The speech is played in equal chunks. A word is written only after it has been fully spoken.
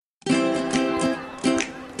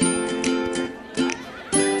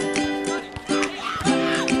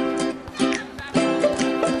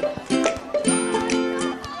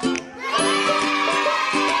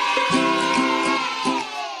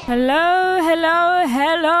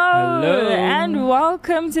Hello, and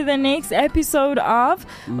welcome to the next episode of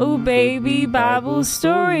Ooh Baby Bible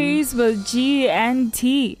Stories with G and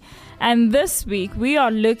T. And this week we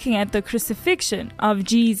are looking at the Crucifixion of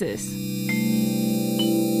Jesus.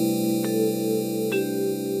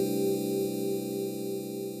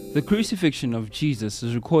 The Crucifixion of Jesus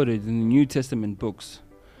is recorded in the New Testament books,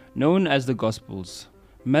 known as the Gospels: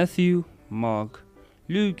 Matthew, Mark,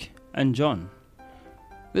 Luke, and John.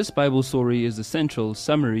 This Bible story is the central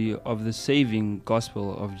summary of the saving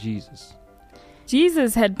gospel of Jesus.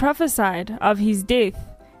 Jesus had prophesied of his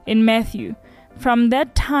death in Matthew. From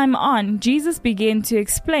that time on, Jesus began to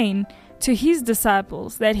explain to his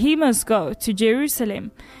disciples that he must go to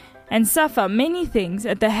Jerusalem and suffer many things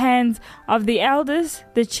at the hands of the elders,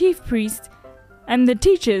 the chief priests, and the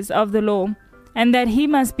teachers of the law, and that he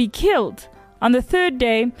must be killed on the third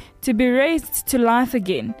day to be raised to life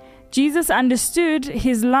again. Jesus understood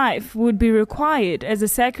his life would be required as a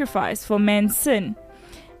sacrifice for man's sin.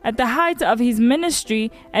 At the height of his ministry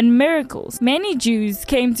and miracles, many Jews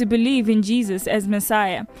came to believe in Jesus as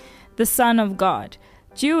Messiah, the Son of God.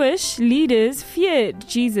 Jewish leaders feared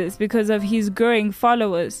Jesus because of his growing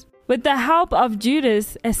followers. With the help of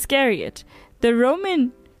Judas Iscariot, the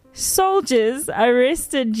Roman soldiers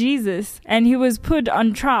arrested Jesus, and he was put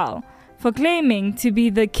on trial for claiming to be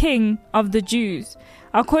the king of the Jews.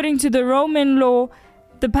 According to the Roman law,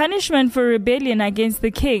 the punishment for rebellion against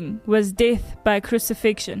the king was death by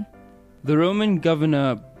crucifixion. The Roman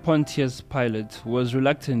governor Pontius Pilate was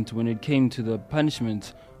reluctant when it came to the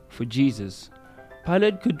punishment for Jesus.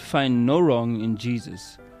 Pilate could find no wrong in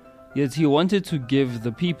Jesus, yet he wanted to give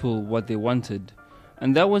the people what they wanted,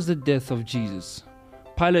 and that was the death of Jesus.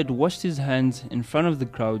 Pilate washed his hands in front of the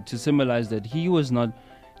crowd to symbolize that he was not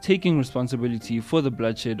taking responsibility for the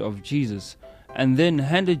bloodshed of Jesus, and then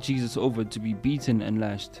handed Jesus over to be beaten and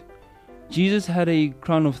lashed. Jesus had a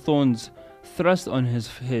crown of thorns thrust on his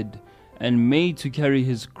head and made to carry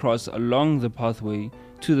his cross along the pathway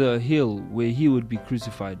to the hill where he would be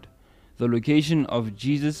crucified. The location of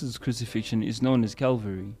Jesus' crucifixion is known as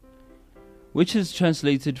Calvary, which is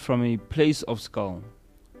translated from a place of skull.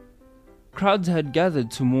 Crowds had gathered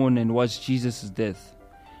to mourn and watch Jesus' death.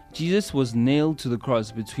 Jesus was nailed to the cross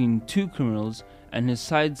between two criminals and his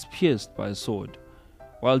sides pierced by a sword.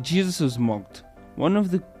 While Jesus was mocked, one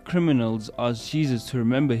of the criminals asked Jesus to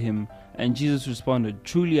remember him, and Jesus responded,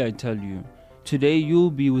 "Truly I tell you, today you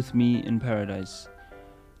will be with me in paradise."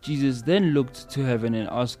 Jesus then looked to heaven and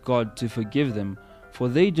asked God to forgive them, for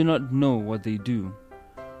they do not know what they do.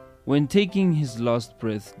 When taking his last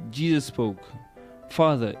breath, Jesus spoke,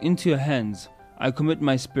 "Father, into your hands I commit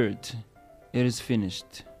my spirit. It is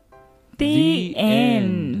finished." The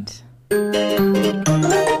end. Hey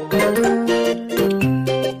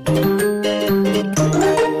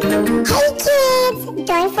kids,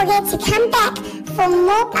 don't forget to come back for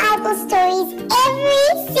more Bible stories every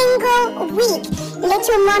single week. Let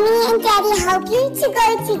your mommy and daddy help you to go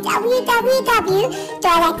to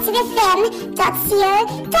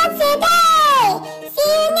www.directedfm.co.za.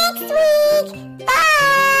 See you next week.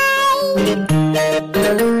 Bye.